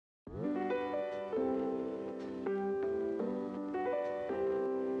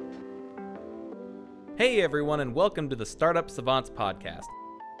Hey everyone, and welcome to the Startup Savants Podcast,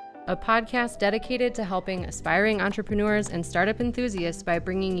 a podcast dedicated to helping aspiring entrepreneurs and startup enthusiasts by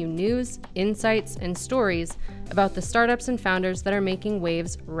bringing you news, insights, and stories about the startups and founders that are making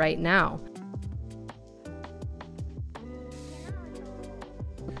waves right now.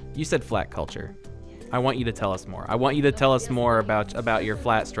 You said flat culture. I want you to tell us more. I want you to tell us more about your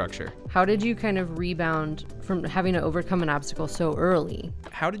flat structure. How did you kind of rebound from having to overcome an obstacle so early?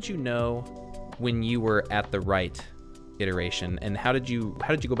 How did you know when you were at the right iteration, and how did you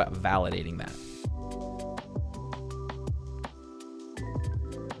go about validating that?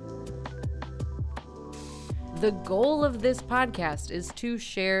 The goal of this podcast is to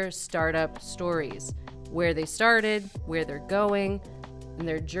share startup stories, where they started, where they're going, and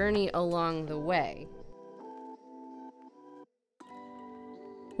their journey along the way.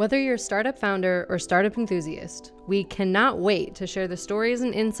 Whether you're a startup founder or startup enthusiast, we cannot wait to share the stories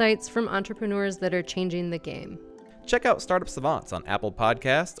and insights from entrepreneurs that are changing the game. Check out Startup Savants on Apple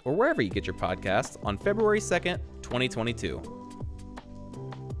Podcasts or wherever you get your podcasts on February 2nd, 2022.